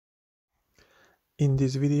In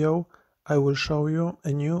this video, I will show you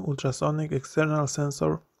a new ultrasonic external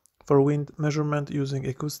sensor for wind measurement using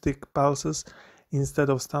acoustic pulses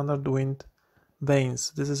instead of standard wind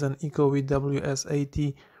vanes. This is an Ecowitt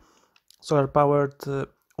WS80 solar-powered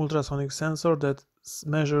ultrasonic sensor that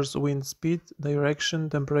measures wind speed, direction,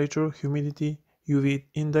 temperature, humidity, UV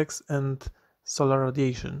index, and solar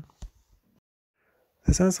radiation.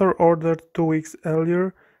 The sensor, ordered 2 weeks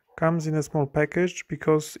earlier, comes in a small package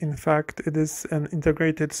because in fact it is an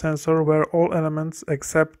integrated sensor where all elements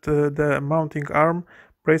except the mounting arm,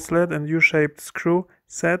 bracelet and U-shaped screw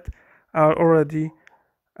set are already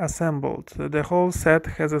assembled. The whole set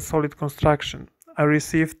has a solid construction. I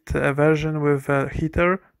received a version with a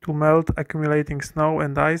heater to melt accumulating snow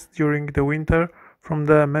and ice during the winter from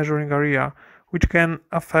the measuring area, which can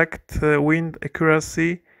affect wind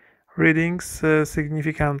accuracy readings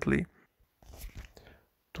significantly.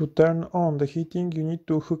 To turn on the heating, you need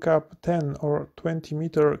to hook up 10 or 20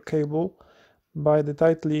 meter cable by the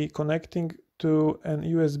tightly connecting to an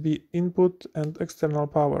USB input and external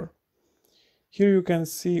power. Here you can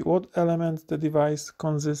see what elements the device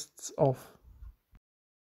consists of.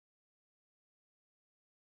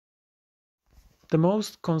 The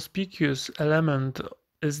most conspicuous element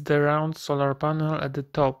is the round solar panel at the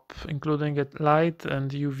top, including a light and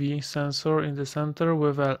UV sensor in the center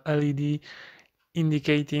with a LED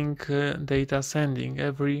indicating data sending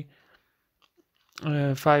every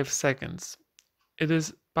 5 seconds. It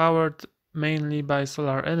is powered mainly by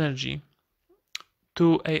solar energy.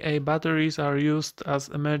 2 AA batteries are used as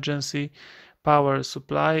emergency power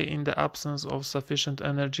supply in the absence of sufficient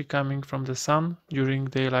energy coming from the sun during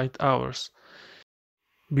daylight hours.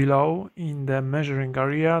 Below, in the measuring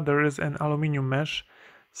area, there is an aluminum mesh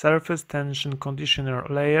surface tension conditioner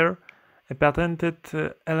layer, a patented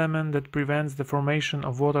element that prevents the formation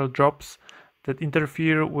of water drops that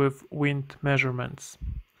interfere with wind measurements.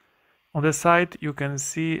 On the side you can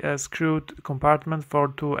see a screwed compartment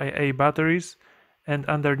for 2 AA batteries, and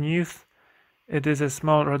underneath it is a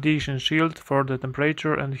small radiation shield for the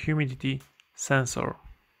temperature and humidity sensor.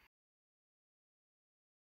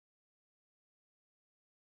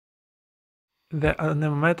 The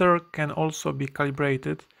anemometer can also be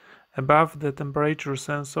calibrated. Above the temperature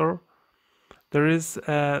sensor there is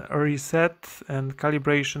a reset and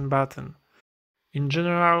calibration button. In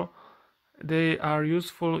general, they are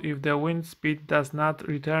useful if the wind speed does not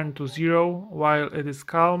return to zero while it is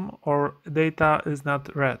calm or data is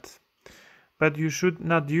not read. But you should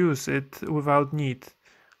not use it without need.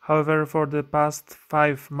 However, for the past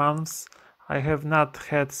 5 months I have not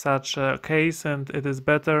had such a case, and it is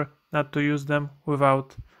better not to use them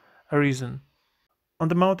without a reason. On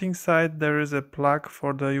the mounting side there is a plug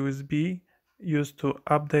for the USB used to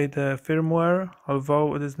update the firmware,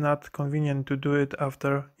 although it is not convenient to do it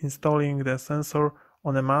after installing the sensor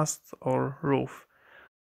on a mast or roof.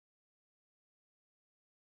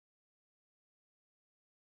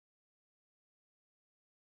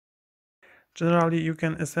 Generally, you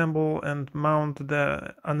can assemble and mount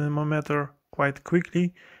the anemometer quite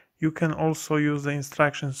quickly. You can also use the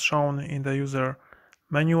instructions shown in the user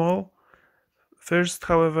manual. First,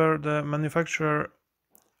 however, the manufacturer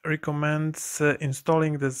recommends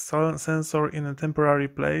installing the sensor in a temporary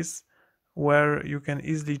place where you can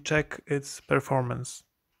easily check its performance.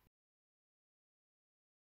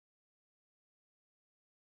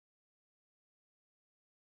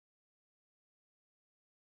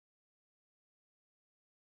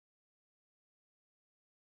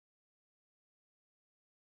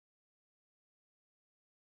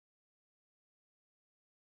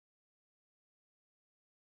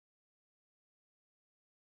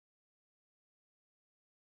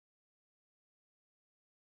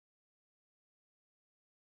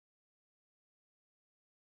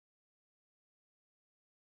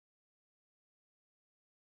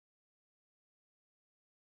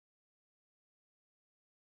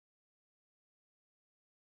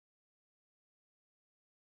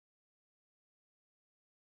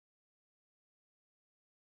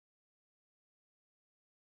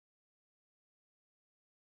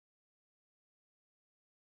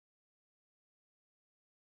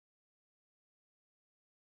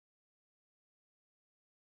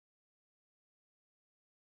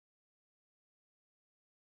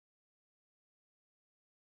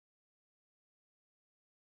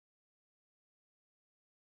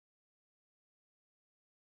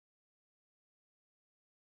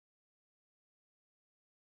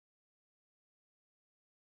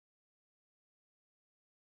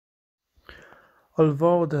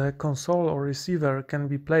 Although the console or receiver can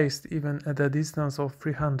be placed even at a distance of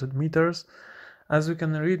 300 meters, as you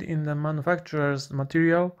can read in the manufacturer's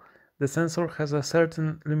material, the sensor has a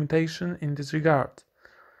certain limitation in this regard.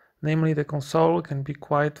 Namely, the console can be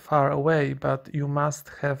quite far away, but you must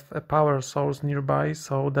have a power source nearby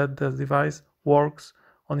so that the device works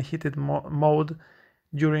on heated mode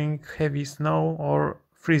during heavy snow or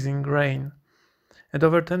freezing rain. At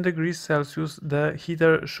over 10 degrees Celsius, the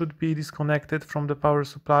heater should be disconnected from the power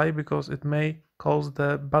supply because it may cause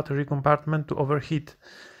the battery compartment to overheat,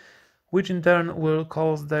 which in turn will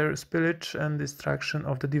cause their spillage and destruction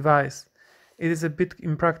of the device. It is a bit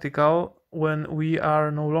impractical when we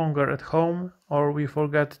are no longer at home or we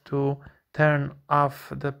forget to turn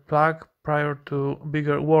off the plug prior to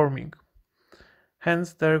bigger warming.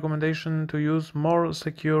 Hence the recommendation to use more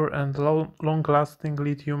secure and long-lasting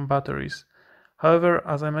lithium batteries. However,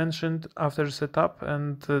 as I mentioned, after setup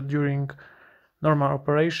and during normal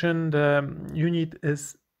operation, the unit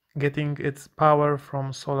is getting its power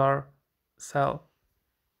from solar cell.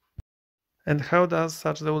 And how does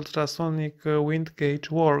such the ultrasonic wind gauge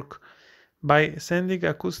work? By sending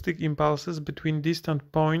acoustic impulses between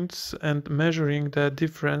distant points and measuring the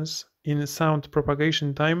difference in sound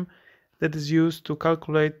propagation time that is used to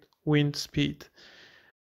calculate wind speed.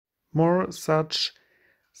 More such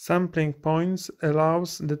sampling points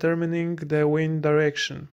allows determining the wind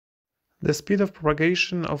direction. The speed of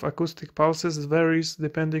propagation of acoustic pulses varies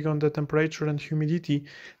depending on the temperature and humidity,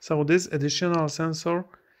 so this additional sensor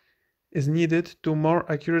is needed to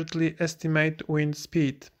more accurately estimate wind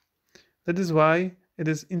speed. That is why it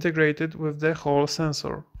is integrated with the whole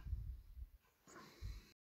sensor.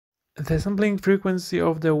 The sampling frequency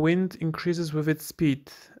of the wind increases with its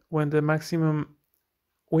speed. When the maximum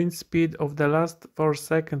wind speed of the last 4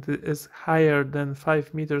 seconds is higher than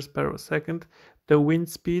 5 meters per second, the wind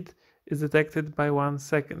speed is detected by 1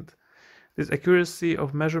 second. This accuracy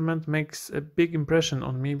of measurement makes a big impression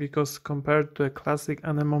on me because compared to a classic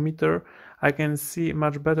anemometer, I can see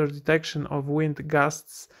much better detection of wind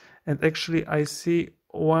gusts, and actually I see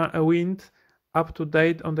a wind up to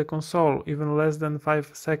date on the console, even less than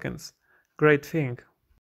 5 seconds. Great thing.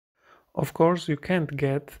 Of course, you can't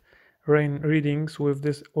get rain readings with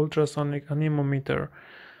this ultrasonic anemometer.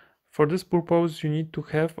 For this purpose, you need to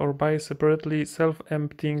have or buy separately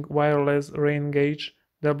self-emptying wireless rain gauge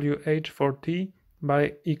WH40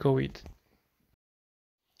 by Ecowitt.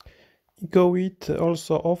 Ecowitt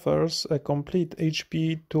also offers a complete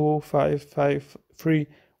HP 2553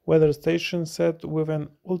 weather station set with an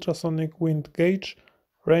ultrasonic wind gauge,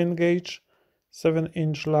 rain gauge,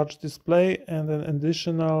 7-inch large display and an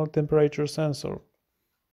additional temperature sensor.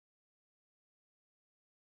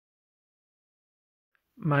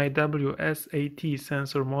 My WS80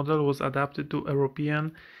 sensor model was adapted to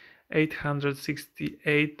European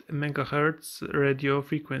 868 MHz radio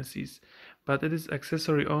frequencies, but it is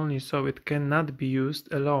accessory only, so it cannot be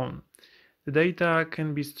used alone. The data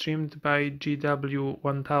can be streamed by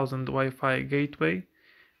GW1000 Wi-Fi gateway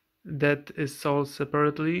that is sold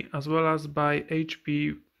separately, as well as by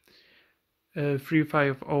HP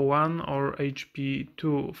 3501 or HP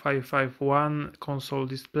 2551 console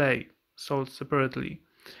display, sold separately.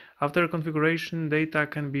 After configuration, data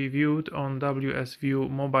can be viewed on WSView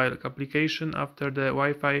mobile application after the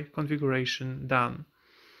Wi-Fi configuration done.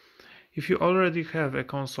 If you already have a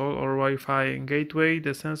console or Wi-Fi gateway,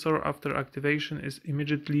 the sensor after activation is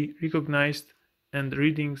immediately recognized and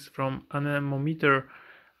readings from anemometer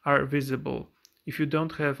are visible. If you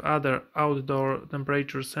don't have other outdoor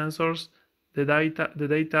temperature sensors, the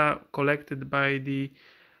data collected by the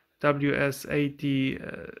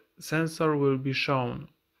WS80 sensor will be shown.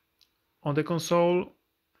 On the console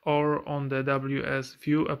or on the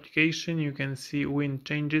WSView application, you can see wind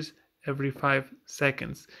changes every 5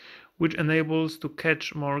 seconds, which enables to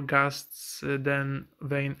catch more gusts than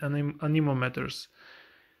vane anemometers.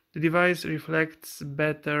 The device reflects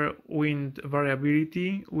better wind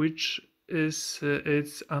variability, which is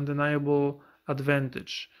its undeniable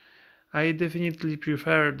advantage. I definitely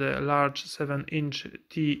prefer the large 7-inch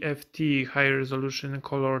TFT high-resolution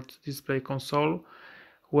colored display console,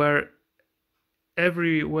 where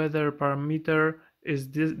every weather parameter is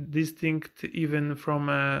distinct even from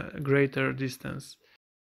a greater distance.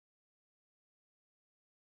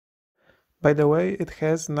 By the way, it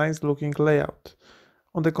has nice looking layout.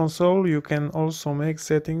 On the console you can also make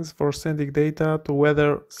settings for sending data to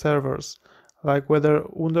weather servers, like Weather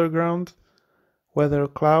Underground, Weather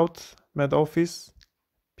Cloud, MedOffice,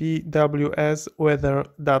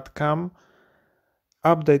 pwsweather.com,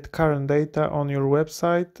 update current data on your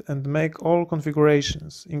website and make all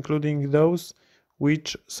configurations, including those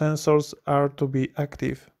which sensors are to be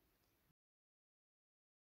active.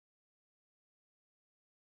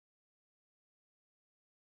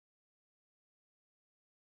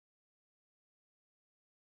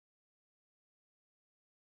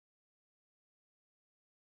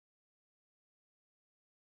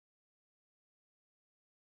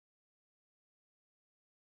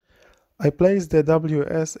 I placed the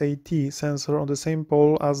WS80 sensor on the same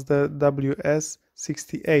pole as the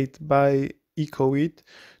WS68 by Ecowitt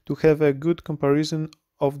to have a good comparison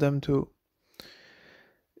of them two.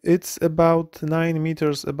 It's about 9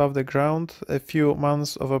 meters above the ground. A few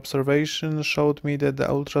months of observation showed me that the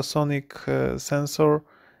ultrasonic sensor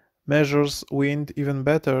measures wind even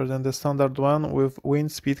better than the standard one with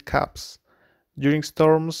wind speed caps. During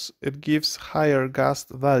storms, it gives higher gust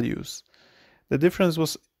values. The difference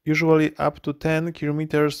was usually up to 10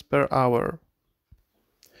 kilometers per hour.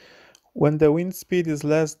 When the wind speed is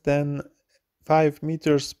less than 5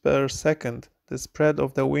 meters per second, the spread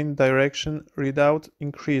of the wind direction readout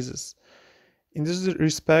increases. In this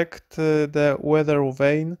respect, the weather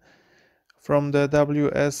vane from the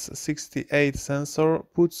WS68 sensor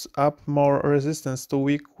puts up more resistance to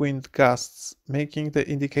weak wind gusts, making the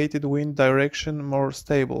indicated wind direction more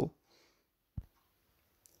stable.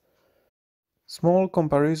 Small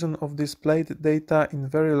comparison of displayed data in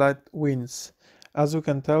very light winds. As you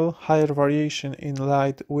can tell, higher variation in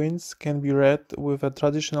light winds can be read with a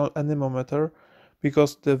traditional anemometer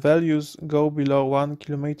because the values go below 1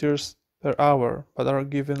 km per hour but are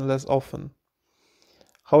given less often.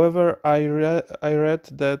 However, I read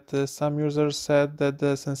that some users said that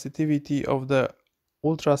the sensitivity of the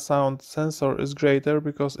ultrasound sensor is greater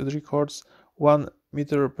because it records 1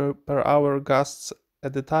 meter per hour gusts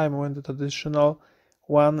at the time when the traditional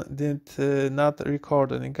one did not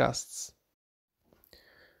record any gusts.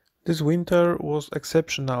 This winter was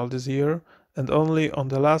exceptional this year, and only on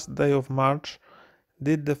the last day of March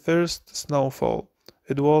did the first snowfall.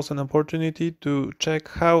 It was an opportunity to check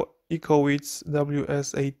how Ecowitt's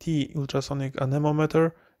WS80 ultrasonic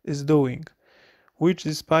anemometer is doing, which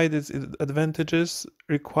despite its advantages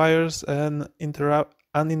requires an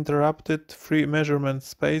uninterrupted free measurement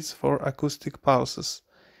space for acoustic pulses.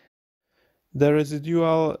 The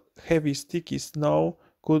residual heavy sticky snow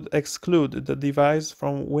could exclude the device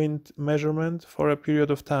from wind measurement for a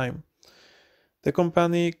period of time. The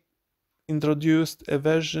company introduced a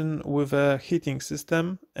version with a heating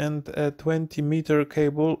system and a 20-meter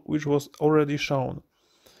cable which was already shown.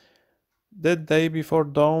 That day before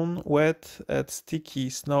dawn, wet and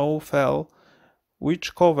sticky snow fell,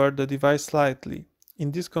 which covered the device slightly.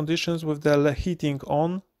 In these conditions with the heating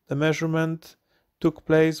on, the measurement took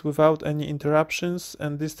place without any interruptions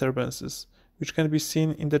and disturbances, which can be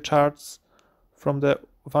seen in the charts from the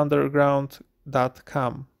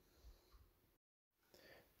vanderground.com.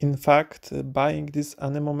 In fact, buying this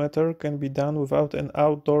anemometer can be done without an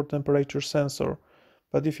outdoor temperature sensor,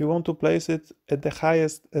 but if you want to place it at the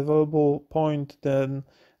highest available point, then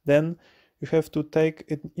you have to take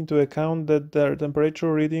it into account that the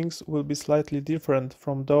temperature readings will be slightly different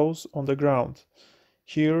from those on the ground.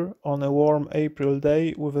 Here, on a warm April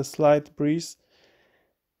day with a slight breeze,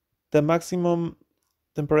 the maximum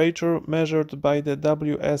temperature measured by the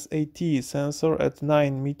WS80 sensor at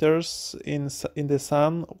 9 meters in the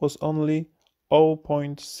sun was only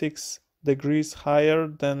 0.6 degrees higher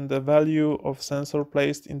than the value of sensor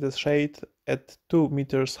placed in the shade at 2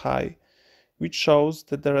 meters high, which shows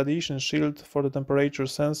that the radiation shield for the temperature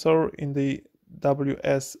sensor in the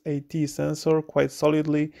WS80 sensor quite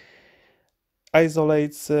solidly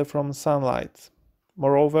isolates from sunlight.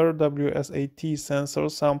 Moreover, WS80 sensor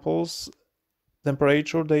samples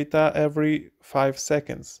temperature data every 5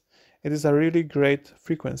 seconds. It is a really great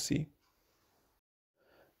frequency.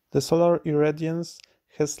 The solar irradiance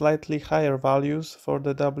has slightly higher values for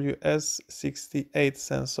the WS68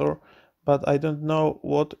 sensor, but I don't know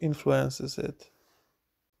what influences it.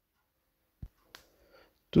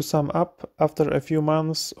 To sum up, after a few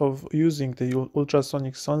months of using the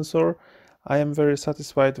ultrasonic sensor, I am very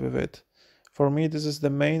satisfied with it. For me, this is the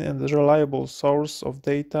main and reliable source of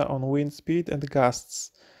data on wind speed and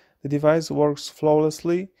gusts. The device works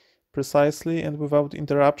flawlessly, precisely, and without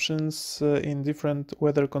interruptions in different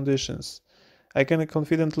weather conditions. I can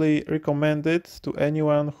confidently recommend it to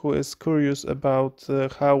anyone who is curious about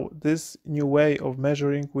how this new way of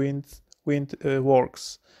measuring wind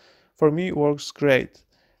works. For me, it works great.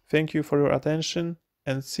 Thank you for your attention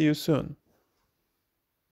and see you soon.